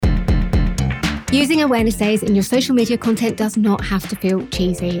Using awareness days in your social media content does not have to feel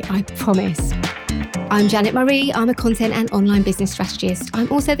cheesy, I promise. I'm Janet Murray. I'm a content and online business strategist.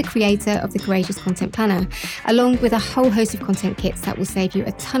 I'm also the creator of the Courageous Content Planner, along with a whole host of content kits that will save you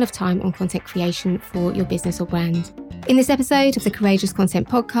a ton of time on content creation for your business or brand. In this episode of the Courageous Content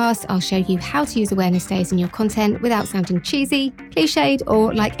Podcast, I'll show you how to use awareness days in your content without sounding cheesy, cliched,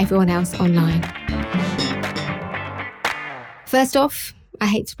 or like everyone else online. First off, I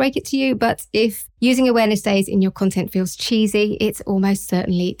hate to break it to you, but if using awareness days in your content feels cheesy, it's almost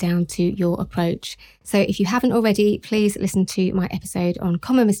certainly down to your approach. So if you haven't already, please listen to my episode on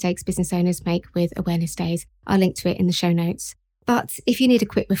common mistakes business owners make with awareness days. I'll link to it in the show notes. But if you need a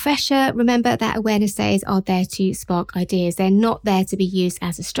quick refresher, remember that awareness days are there to spark ideas. They're not there to be used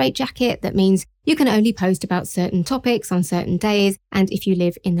as a straitjacket. That means you can only post about certain topics on certain days and if you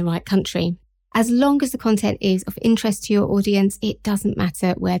live in the right country. As long as the content is of interest to your audience, it doesn't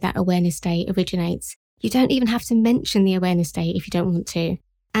matter where that awareness day originates. You don't even have to mention the awareness day if you don't want to.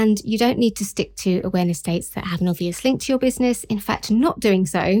 And you don't need to stick to awareness dates that have an obvious link to your business. In fact, not doing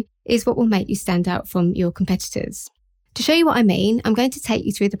so is what will make you stand out from your competitors. To show you what I mean, I'm going to take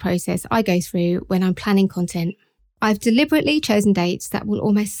you through the process I go through when I'm planning content. I've deliberately chosen dates that will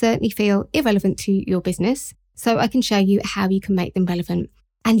almost certainly feel irrelevant to your business, so I can show you how you can make them relevant.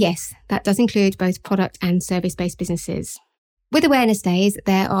 And yes, that does include both product and service-based businesses. With awareness days,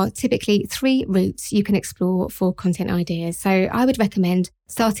 there are typically 3 routes you can explore for content ideas. So I would recommend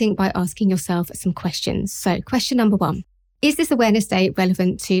starting by asking yourself some questions. So question number 1, is this awareness day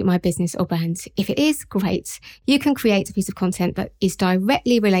relevant to my business or brand? If it is, great. You can create a piece of content that is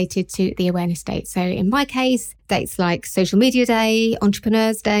directly related to the awareness date. So in my case, dates like Social Media Day,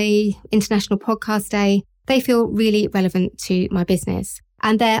 Entrepreneurs Day, International Podcast Day, they feel really relevant to my business.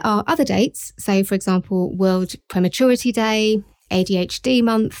 And there are other dates, so for example, World Prematurity Day, ADHD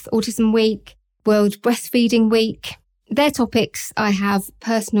Month, Autism Week, World Breastfeeding Week. They're topics I have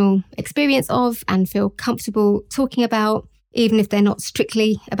personal experience of and feel comfortable talking about, even if they're not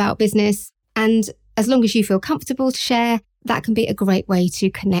strictly about business. And as long as you feel comfortable to share, that can be a great way to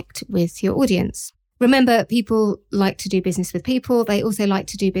connect with your audience. Remember, people like to do business with people. They also like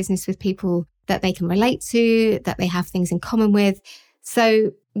to do business with people that they can relate to, that they have things in common with.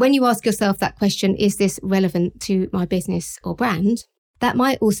 So when you ask yourself that question, is this relevant to my business or brand? That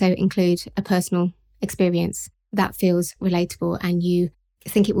might also include a personal experience that feels relatable and you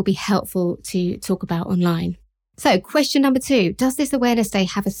think it will be helpful to talk about online. So question number 2, does this awareness day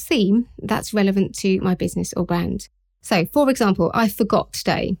have a theme that's relevant to my business or brand? So for example, I Forgot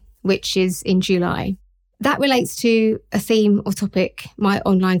Day, which is in July. That relates to a theme or topic my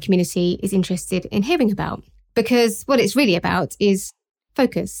online community is interested in hearing about. Because what it's really about is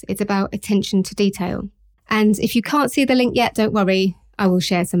focus. It's about attention to detail. And if you can't see the link yet, don't worry, I will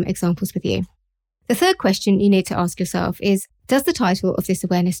share some examples with you. The third question you need to ask yourself is, does the title of this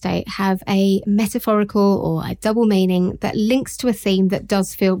awareness day have a metaphorical or a double meaning that links to a theme that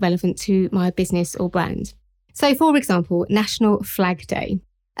does feel relevant to my business or brand? So for example, National Flag Day.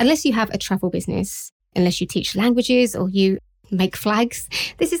 Unless you have a travel business, unless you teach languages or you make flags,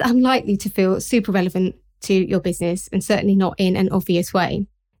 this is unlikely to feel super relevant to your business and certainly not in an obvious way.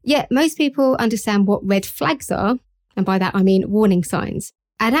 Yet most people understand what red flags are, and by that I mean warning signs.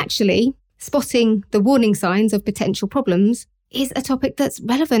 And actually, spotting the warning signs of potential problems is a topic that's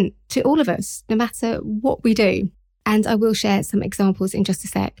relevant to all of us, no matter what we do. And I will share some examples in just a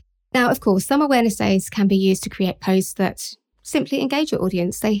sec. Now, of course, some awareness days can be used to create posts that simply engage your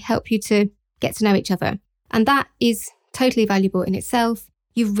audience. They help you to get to know each other. And that is totally valuable in itself.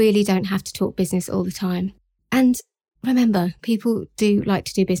 You really don't have to talk business all the time. And remember, people do like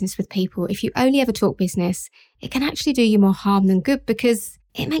to do business with people. If you only ever talk business, it can actually do you more harm than good because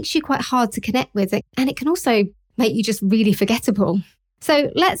it makes you quite hard to connect with it. And it can also make you just really forgettable. So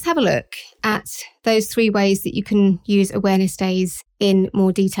let's have a look at those 3 ways that you can use awareness days in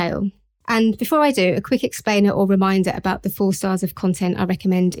more detail. And before I do, a quick explainer or reminder about the 4 stars of content I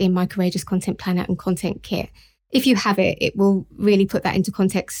recommend in my Courageous Content Planner and Content Kit. If you have it, it will really put that into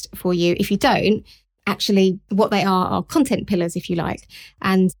context for you. If you don't, actually what they are content pillars, if you like.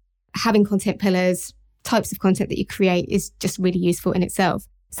 And having content pillars, types of content that you create is just really useful in itself.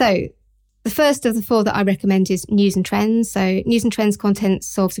 So the first of the 4 that I recommend is news and trends. So news and trends content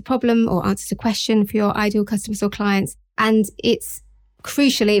solves a problem or answers a question for your ideal customers or clients. And it's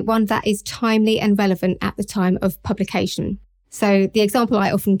crucially one that is timely and relevant at the time of publication. So the example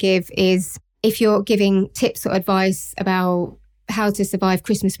I often give is if you're giving tips or advice about how to survive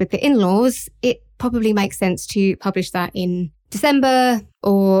Christmas with the in-laws, it probably makes sense to publish that in December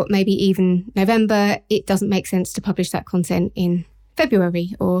or maybe even November. It doesn't make sense to publish that content in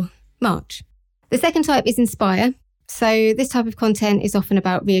February or March. The second type is inspire. So this type of content is often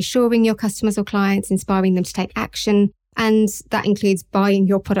about reassuring your customers or clients, inspiring them to take action. And that includes buying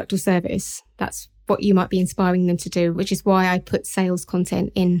your product or service. That's what you might be inspiring them to do, which is why I put sales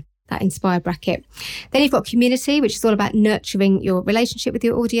content in that inspire bracket. Then you've got community, which is all about nurturing your relationship with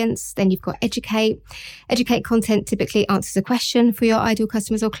your audience. Then you've got educate. Educate content typically answers a question for your ideal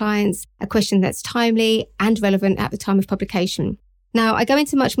customers or clients, a question that's timely and relevant at the time of publication. Now, I go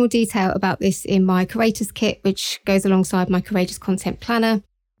into much more detail about this in my Curators Kit, which goes alongside my Courageous Content Planner.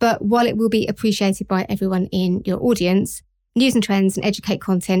 But while it will be appreciated by everyone in your audience, news and trends and educate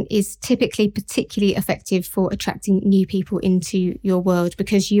content is typically particularly effective for attracting new people into your world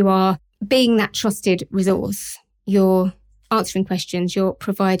because you are being that trusted resource. You're answering questions, you're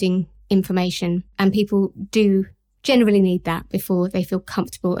providing information, and people do generally need that before they feel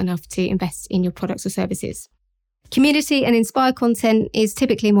comfortable enough to invest in your products or services. Community and inspire content is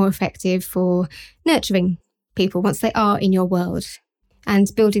typically more effective for nurturing people once they are in your world and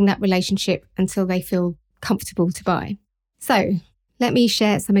building that relationship until they feel comfortable to buy. So let me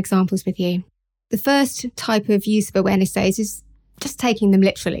share some examples with you. The first type of use of awareness days is just taking them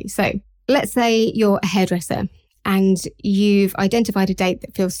literally. So let's say you're a hairdresser and you've identified a date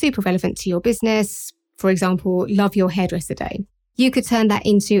that feels super relevant to your business. For example, Love Your Hairdresser Day. You could turn that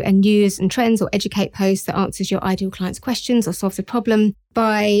into a news and trends or educate post that answers your ideal client's questions or solves a problem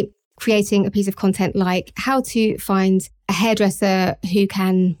by creating a piece of content like how to find a hairdresser who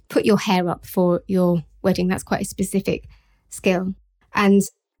can put your hair up for your wedding. That's quite a specific skill. And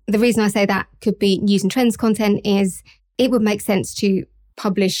the reason I say that could be news and trends content is it would make sense to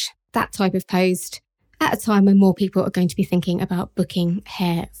publish that type of post at a time when more people are going to be thinking about booking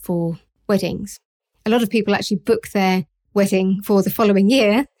hair for weddings. A lot of people actually book their wedding for the following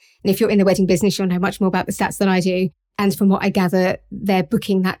year. And if you're in the wedding business, you'll know much more about the stats than I do. And from what I gather, they're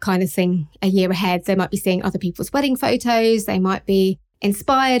booking that kind of thing a year ahead. They might be seeing other people's wedding photos. They might be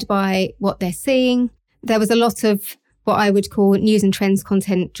inspired by what they're seeing. There was a lot of what I would call news and trends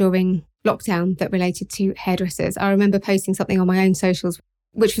content during lockdown that related to hairdressers. I remember posting something on my own socials,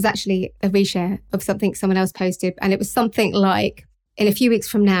 which was actually a reshare of something someone else posted. And it was something like, in a few weeks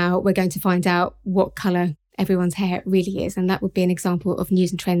from now, we're going to find out what colour everyone's hair really is. And that would be an example of news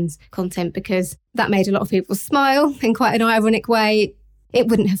and trends content because that made a lot of people smile in quite an ironic way. It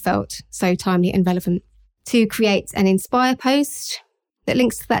wouldn't have felt so timely and relevant. To create an inspire post that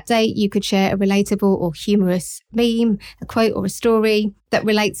links to that date, you could share a relatable or humorous meme, a quote or a story that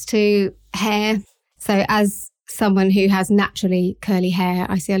relates to hair. So as someone who has naturally curly hair,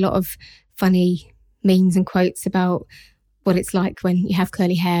 I see a lot of funny memes and quotes about what it's like when you have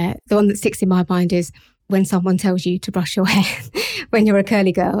curly hair. The one that sticks in my mind is when someone tells you to brush your hair when you're a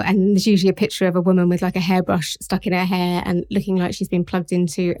curly girl, and there's usually a picture of a woman with like a hairbrush stuck in her hair and looking like she's been plugged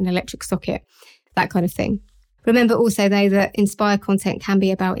into an electric socket, that kind of thing. Remember also though that inspire content can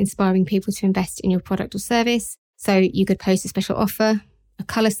be about inspiring people to invest in your product or service. So you could post a special offer, a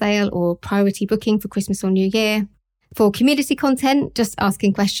colour sale or priority booking for Christmas or New Year. For community content, just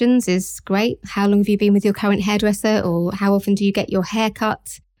asking questions is great. How long have you been with your current hairdresser, or how often do you get your hair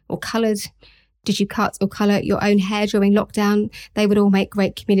cut or coloured? Did you cut or colour your own hair during lockdown? They would all make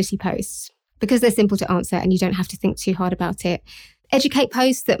great community posts because they're simple to answer and you don't have to think too hard about it. Educate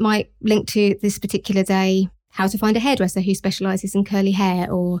posts that might link to this particular day, how to find a hairdresser who specialises in curly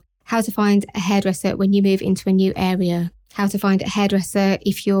hair, or how to find a hairdresser when you move into a new area, how to find a hairdresser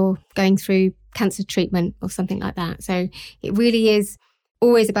if you're going through cancer treatment or something like that. So it really is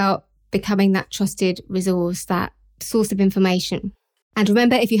always about becoming that trusted resource, that source of information. And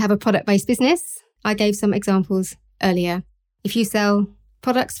remember, if you have a product-based business, I gave some examples earlier. If you sell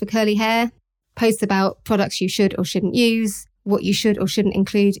products for curly hair, post about products you should or shouldn't use, what you should or shouldn't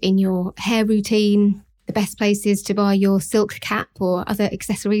include in your hair routine, the best places to buy your silk cap or other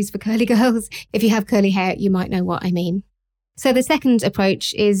accessories for curly girls. If you have curly hair, you might know what I mean. So the second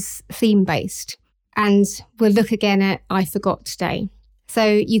approach is theme-based, and we'll look again at I Forgot Day. So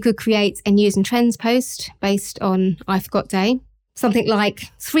you could create a news and trends post based on I Forgot Day. Something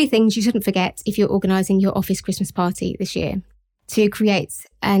like 3 things you shouldn't forget if you're organising your office Christmas party this year. To create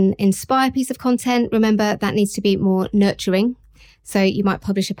an inspire piece of content, remember that needs to be more nurturing. So you might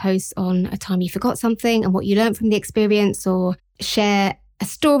publish a post on a time you forgot something and what you learned from the experience, or share a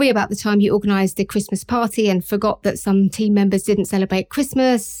story about the time you organised a Christmas party and forgot that some team members didn't celebrate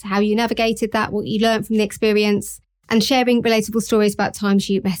Christmas, how you navigated that, what you learned from the experience. And sharing relatable stories about times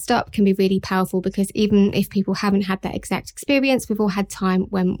you messed up can be really powerful because even if people haven't had that exact experience, we've all had time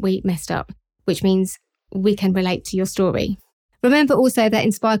when we messed up, which means we can relate to your story. Remember also that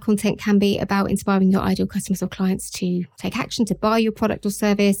Inspire content can be about inspiring your ideal customers or clients to take action to buy your product or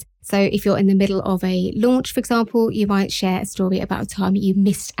service. So if you're in the middle of a launch, for example, you might share a story about a time you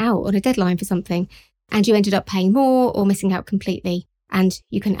missed out on a deadline for something and you ended up paying more or missing out completely. And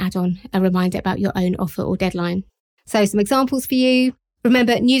you can add on a reminder about your own offer or deadline. So some examples for you.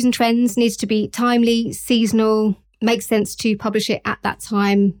 Remember, news and trends needs to be timely, seasonal, makes sense to publish it at that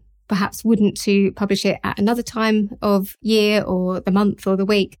time, perhaps wouldn't to publish it at another time of year or the month or the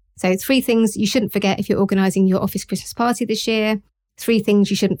week. So 3 things you shouldn't forget if you're organising your office Christmas party this year. 3 things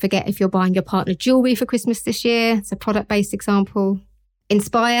you shouldn't forget if you're buying your partner jewellery for Christmas this year. It's a product-based example.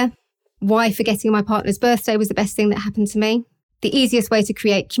 Inspire. Why forgetting my partner's birthday was the best thing that happened to me. The easiest way to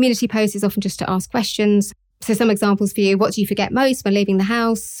create community posts is often just to ask questions. So some examples for you. What do you forget most when leaving the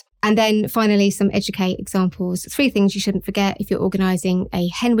house? And then finally, some educate examples. 3 things you shouldn't forget if you're organising a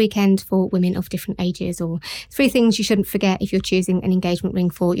hen weekend for women of different ages, or 3 things you shouldn't forget if you're choosing an engagement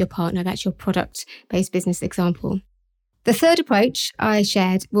ring for your partner. That's your product-based business example. The third approach I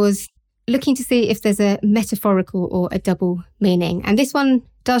shared was looking to see if there's a metaphorical or a double meaning. And this one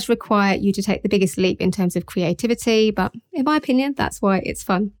does require you to take the biggest leap in terms of creativity, but in my opinion, that's why it's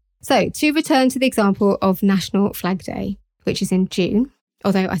fun. So to return to the example of National Flag Day, which is in June,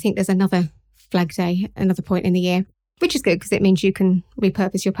 although I think there's another Flag Day, another point in the year, which is good because it means you can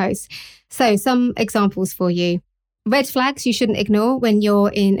repurpose your posts. So some examples for you. Red flags you shouldn't ignore when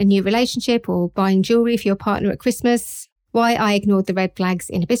you're in a new relationship or buying jewellery for your partner at Christmas. Why I ignored the red flags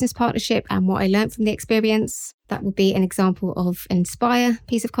in a business partnership and what I learned from the experience. That would be an example of an Inspire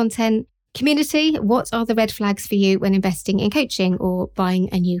piece of content. Community, what are the red flags for you when investing in coaching or buying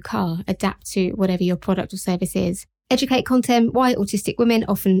a new car? Adapt to whatever your product or service is. Educate content, why autistic women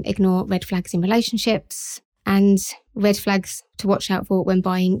often ignore red flags in relationships. And red flags to watch out for when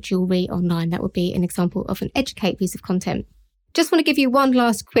buying jewellery online. That would be an example of an educate piece of content. Just want to give you one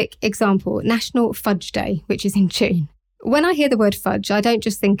last quick example. National Fudge Day, which is in June. When I hear the word fudge, I don't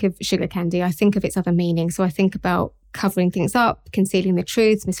just think of sugar candy, I think of its other meanings. So I think about covering things up, concealing the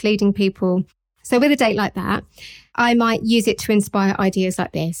truth, misleading people. So with a date like that, I might use it to inspire ideas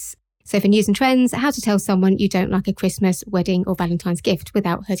like this. So for news and trends, how to tell someone you don't like a Christmas, wedding or Valentine's gift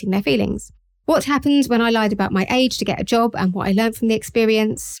without hurting their feelings. What happened when I lied about my age to get a job and what I learned from the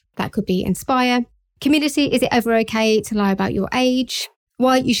experience. That could be Inspire. Community, is it ever okay to lie about your age?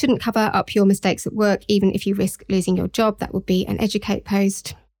 Why you shouldn't cover up your mistakes at work, even if you risk losing your job. That would be an educate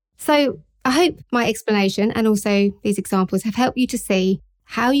post. So I hope my explanation and also these examples have helped you to see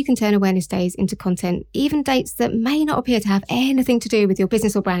how you can turn awareness days into content, even dates that may not appear to have anything to do with your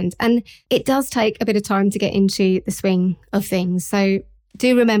business or brand. And it does take a bit of time to get into the swing of things. So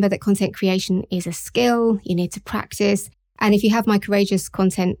do remember that content creation is a skill. You need to practice. And if you have my Courageous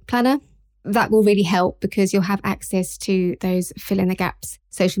Content Planner, that will really help because you'll have access to those fill in the gaps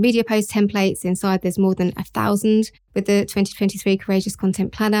social media post templates. Inside, there's more than 1,000 with the 2023 Courageous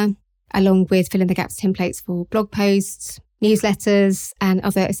Content Planner, along with fill in the gaps templates for blog posts, newsletters, and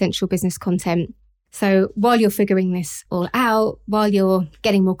other essential business content. So while you're figuring this all out, while you're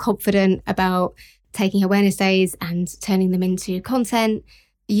getting more confident about taking awareness days and turning them into content,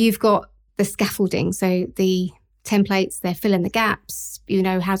 you've got the scaffolding. So the templates, they're fill in the gaps, you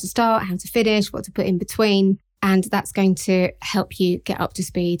know how to start, how to finish, what to put in between, and that's going to help you get up to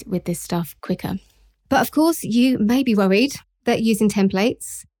speed with this stuff quicker. But of course, you may be worried that using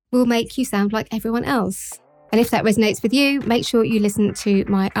templates will make you sound like everyone else. And if that resonates with you, make sure you listen to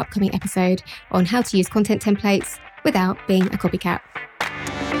my upcoming episode on how to use content templates without being a copycat.